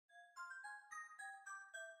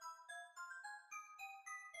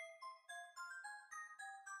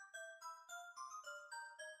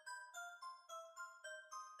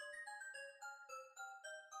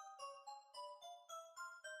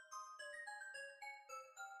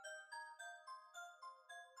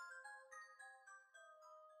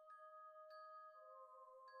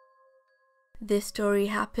This story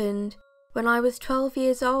happened when I was 12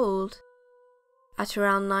 years old. At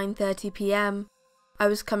around 9:30 p.m, I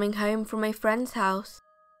was coming home from a friend's house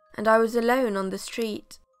and I was alone on the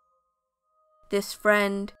street. This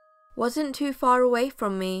friend wasn't too far away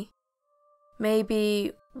from me,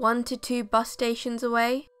 maybe 1 to 2 bus stations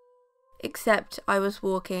away, except I was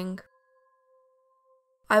walking.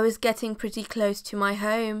 I was getting pretty close to my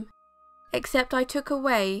home, except I took a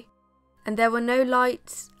way and there were no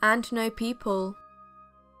lights and no people.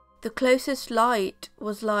 The closest light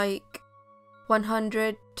was like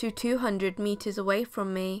 100 to 200 meters away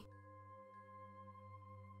from me.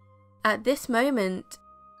 At this moment,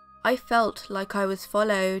 I felt like I was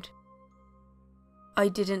followed. I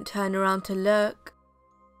didn't turn around to look,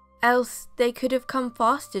 else they could have come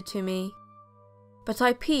faster to me, but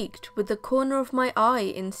I peeked with the corner of my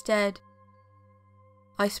eye instead.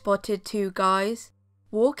 I spotted 2 guys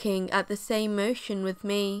walking at the same motion with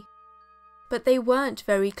me, but they weren't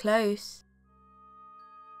very close.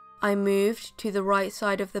 I moved to the right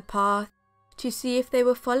side of the path to see if they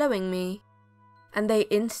were following me, and they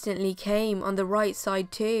instantly came on the right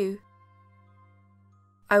side too.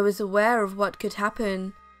 I was aware of what could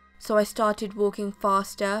happen, so I started walking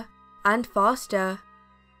faster and faster.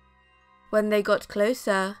 When they got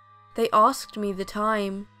closer, they asked me the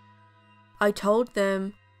time. I told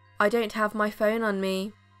them I don't have my phone on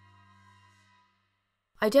me.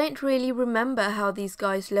 I don't really remember how these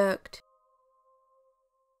guys looked.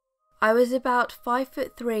 I was about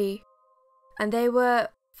 5'3", and they were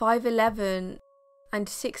 5'11" and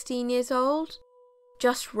 16 years old,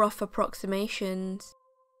 just rough approximations.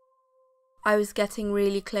 I was getting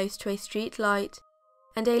really close to a street light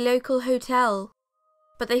and a local hotel,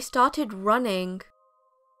 but they started running.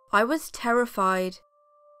 I was terrified.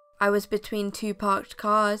 I was between 2 parked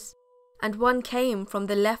cars, and one came from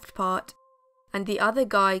the left part, and the other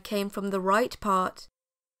guy came from the right part.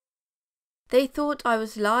 They thought I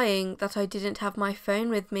was lying that I didn't have my phone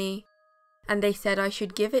with me, and they said I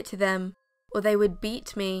should give it to them, or they would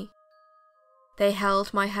beat me. They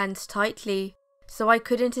held my hands tightly, so I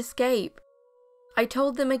couldn't escape. I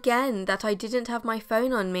told them again that I didn't have my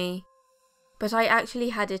phone on me, but I actually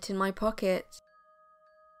had it in my pocket.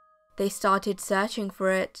 They started searching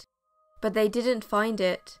for it, but they didn't find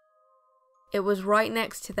it. It was right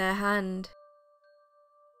next to their hand.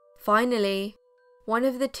 Finally, one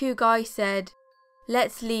of the 2 guys said,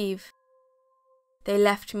 "Let's leave." They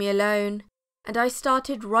left me alone, and I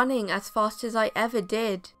started running as fast as I ever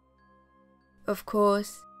did. Of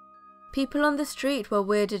course, people on the street were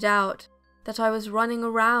weirded out that I was running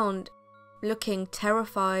around, looking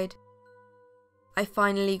terrified. I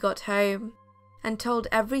finally got home and told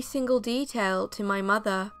every single detail to my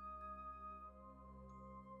mother.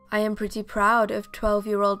 I am pretty proud of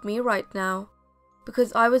 12-year-old me right now,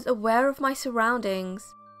 because I was aware of my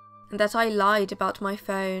surroundings and that I lied about my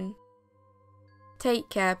phone. Take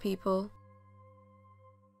care, people.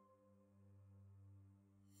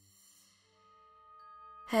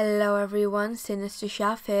 Hello everyone,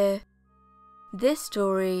 SinisterShaf here. This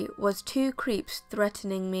story was 2 Creeps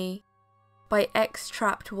Threatening Me by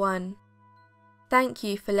X-Trapped1. Thank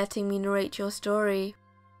you for letting me narrate your story.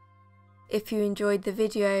 If you enjoyed the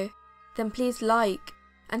video, then please like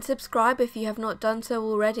and subscribe if you have not done so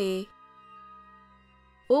already.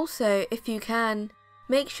 Also, if you can,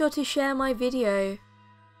 make sure to share my video.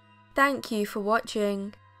 Thank you for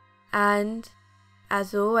watching, and,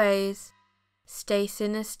 as always, stay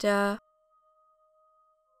sinister.